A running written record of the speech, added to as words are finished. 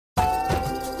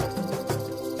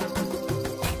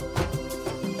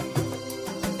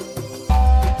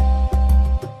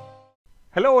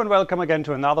Hello and welcome again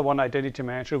to another One Identity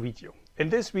Manager video. In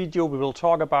this video we will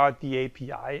talk about the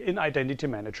API in Identity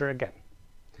Manager again.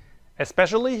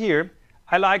 Especially here,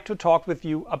 I like to talk with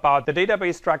you about the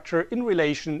database structure in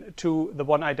relation to the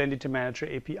One Identity Manager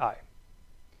API.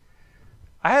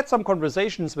 I had some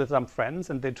conversations with some friends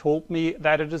and they told me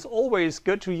that it is always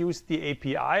good to use the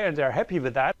API and they're happy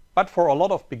with that. But for a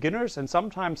lot of beginners and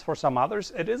sometimes for some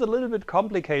others, it is a little bit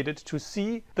complicated to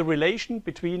see the relation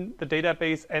between the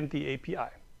database and the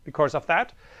API. Because of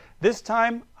that, this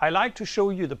time I like to show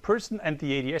you the person and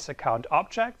the ADS account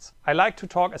objects. I like to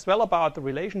talk as well about the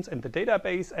relations in the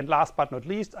database, and last but not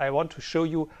least, I want to show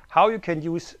you how you can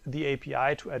use the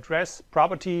API to address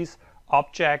properties,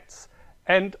 objects,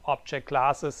 and object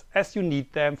classes as you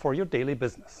need them for your daily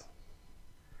business.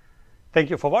 Thank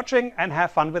you for watching and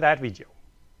have fun with that video.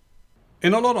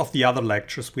 In a lot of the other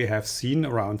lectures we have seen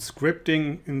around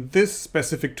scripting, in this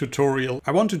specific tutorial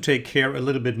I want to take care a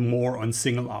little bit more on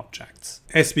single objects.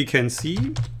 As we can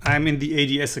see, I'm in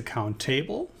the ADS account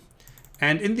table,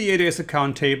 and in the ADS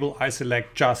account table I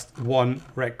select just one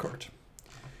record.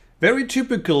 Very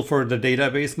typical for the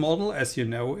database model, as you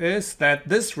know, is that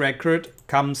this record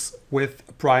comes with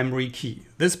a primary key.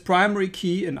 This primary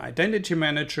key in Identity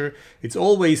Manager, it's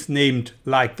always named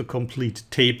like the complete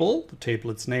table. The table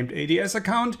it's named ADS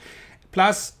account,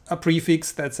 plus a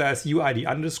prefix that says UID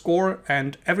underscore.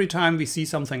 And every time we see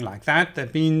something like that,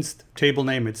 that means the table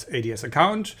name it's ADS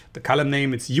account, the column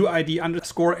name it's UID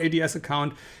underscore ADS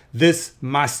account. This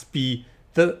must be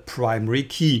the primary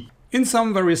key. In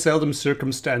some very seldom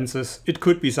circumstances, it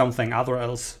could be something other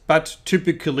else, but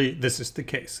typically this is the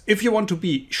case. If you want to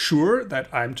be sure that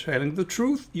I'm telling the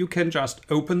truth, you can just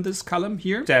open this column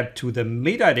here, step to the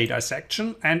metadata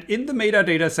section, and in the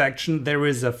metadata section there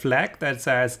is a flag that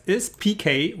says is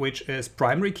PK, which is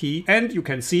primary key, and you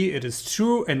can see it is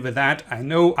true, and with that I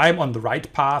know I'm on the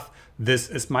right path. This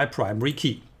is my primary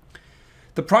key.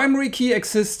 The primary key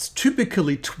exists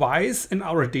typically twice in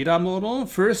our data model.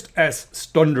 First as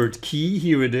standard key,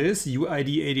 here it is,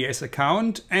 UID ADS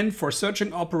account, and for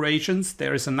searching operations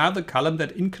there is another column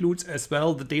that includes as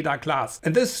well the data class.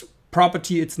 And this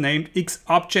property it's named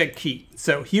XObject key.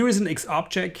 So here is an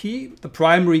XObject key, the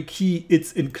primary key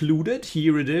it's included,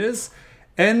 here it is.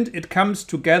 And it comes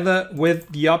together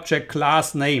with the object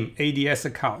class name, ADS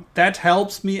account. That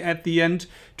helps me at the end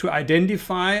to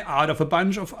identify out of a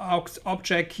bunch of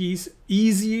object keys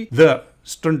easy the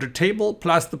standard table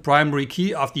plus the primary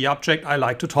key of the object I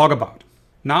like to talk about.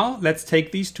 Now let's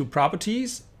take these two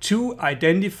properties to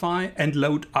identify and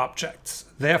load objects.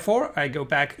 Therefore, I go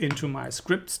back into my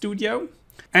script studio.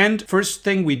 And first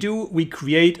thing we do, we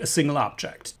create a single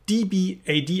object, DB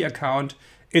AD account.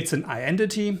 It's an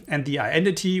identity, and the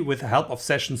identity, with the help of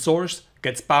session source,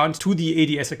 gets bound to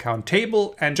the ADS account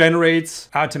table and generates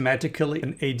automatically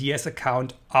an ADS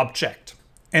account object.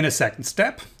 In a second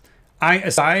step, I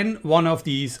assign one of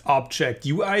these object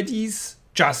UIDs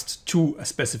just to a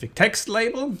specific text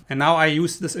label, and now I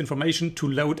use this information to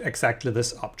load exactly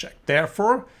this object.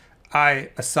 Therefore,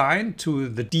 I assign to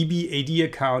the DB AD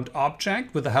account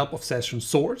object, with the help of session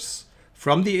source,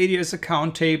 from the ADS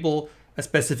account table a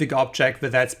specific object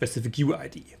with that specific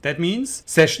UID. That means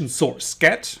session source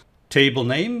get table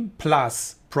name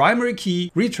plus primary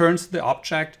key returns the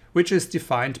object which is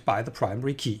defined by the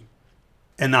primary key.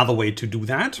 Another way to do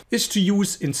that is to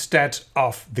use, instead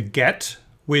of the get,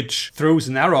 which throws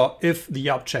an error if the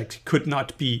object could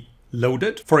not be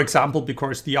loaded, for example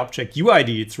because the object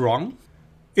UID is wrong,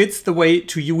 it's the way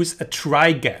to use a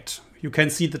TryGet. You can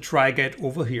see the TryGet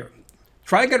over here.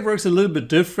 TryGet works a little bit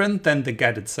different than the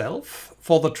get itself.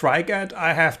 For the TryGet,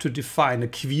 I have to define a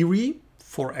query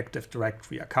for Active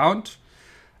Directory account.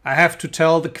 I have to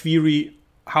tell the query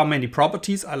how many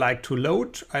properties I like to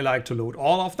load. I like to load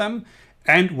all of them,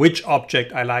 and which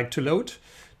object I like to load.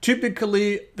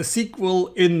 Typically, the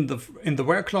SQL in the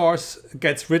where clause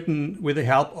gets written with the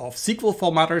help of SQL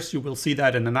formatters. You will see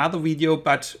that in another video,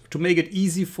 but to make it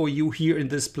easy for you here in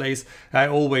this place, I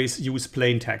always use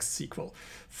plain text SQL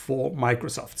for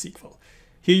Microsoft SQL.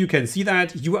 Here you can see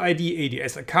that UID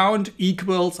ADS account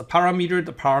equals a parameter.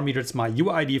 The parameter is my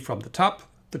UID from the top.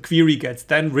 The query gets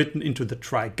then written into the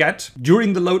TryGet.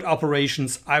 During the load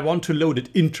operations, I want to load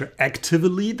it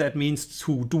interactively. That means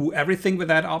to do everything with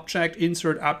that object,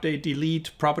 insert, update,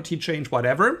 delete, property change,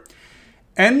 whatever.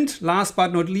 And last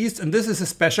but not least, and this is a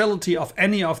specialty of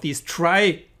any of these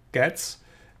TryGets,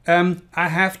 I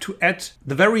have to add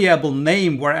the variable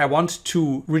name where I want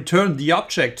to return the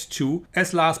object to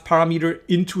as last parameter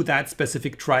into that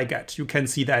specific TryGet. You can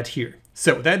see that here.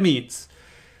 So that means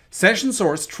session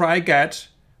source TryGet,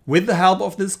 with the help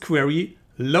of this query,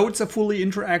 loads a fully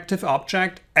interactive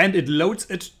object, and it loads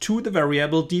it to the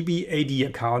variable dbAD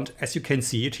account, as you can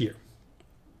see it here.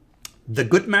 The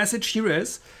good message here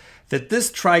is that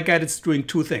this TryGet is doing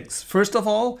two things. First of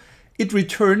all, it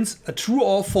returns a true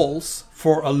or false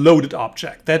for a loaded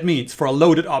object. That means for a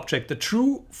loaded object, the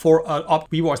true, for an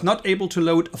object we was not able to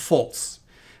load, a false.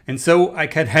 And so I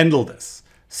can handle this.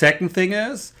 Second thing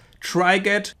is,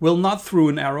 TryGet will not throw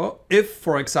an error if,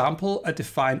 for example, a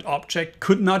defined object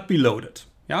could not be loaded.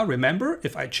 Yeah, remember,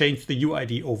 if I change the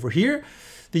UID over here,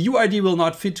 the UID will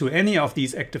not fit to any of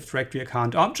these Active Directory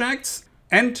account objects.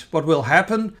 And what will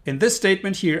happen in this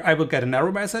statement here, I will get an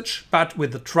error message, but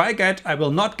with the TryGet, I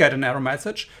will not get an error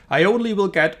message. I only will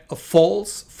get a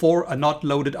false for a not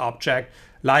loaded object,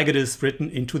 like it is written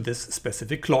into this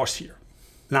specific clause here.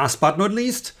 Last but not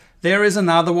least, there is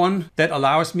another one that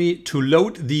allows me to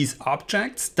load these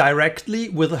objects directly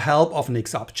with the help of an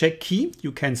XObject key.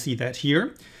 You can see that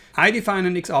here. I define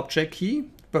an XObject key,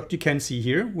 but you can see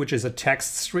here, which is a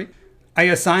text string. I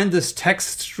assign this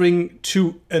text string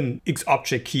to an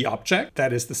XObject key object,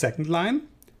 that is the second line.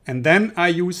 And then I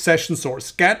use session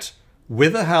source get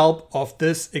with the help of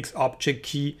this XObject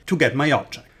key to get my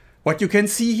object. What you can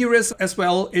see here is as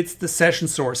well, it's the session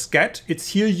source get. It's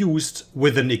here used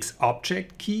with an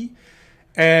XObject key.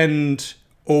 And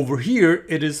over here,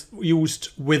 it is used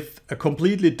with a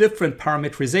completely different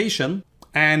parameterization.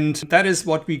 And that is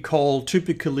what we call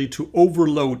typically to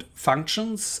overload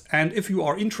functions. And if you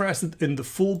are interested in the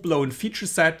full-blown feature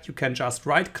set, you can just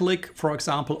right-click, for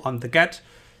example, on the get,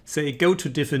 say go to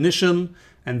definition,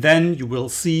 and then you will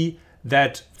see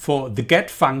that for the get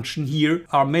function here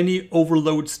are many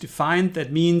overloads defined.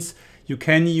 That means you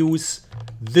can use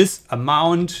this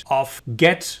amount of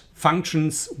get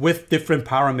functions with different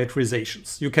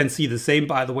parameterizations. You can see the same,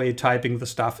 by the way, typing the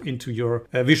stuff into your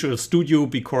Visual Studio,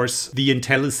 because the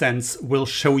IntelliSense will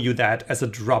show you that as a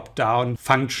drop-down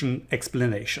function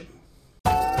explanation.